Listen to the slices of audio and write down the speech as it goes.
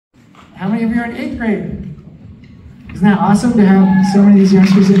How many of you are in 8th grade? Isn't that awesome to have so many of these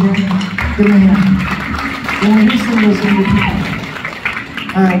youngsters in here? Give them a hand. Well, here's some of those younger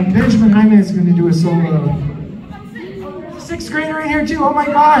people. Benjamin Hyman is going to do a solo. 6th grader in here too, oh my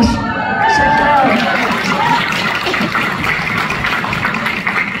gosh! Check it out!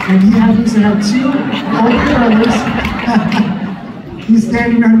 And he happens to have 2 older brothers. He's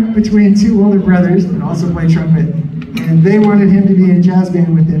standing up between 2 older brothers and also play trumpet. And they wanted him to be in jazz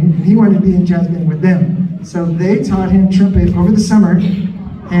band with them, and he wanted to be in jazz band with them. So they taught him trumpet over the summer,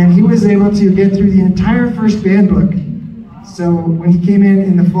 and he was able to get through the entire first band book. So when he came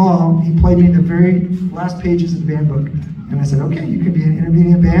in the fall, he played me the very last pages of the band book. And I said, okay, you can be in an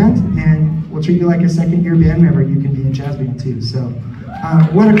intermediate band, and we'll treat you like a second-year band member. You can be in jazz band too. So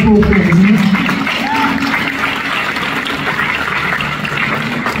what a cool thing, isn't it?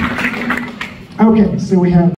 Okay, so we have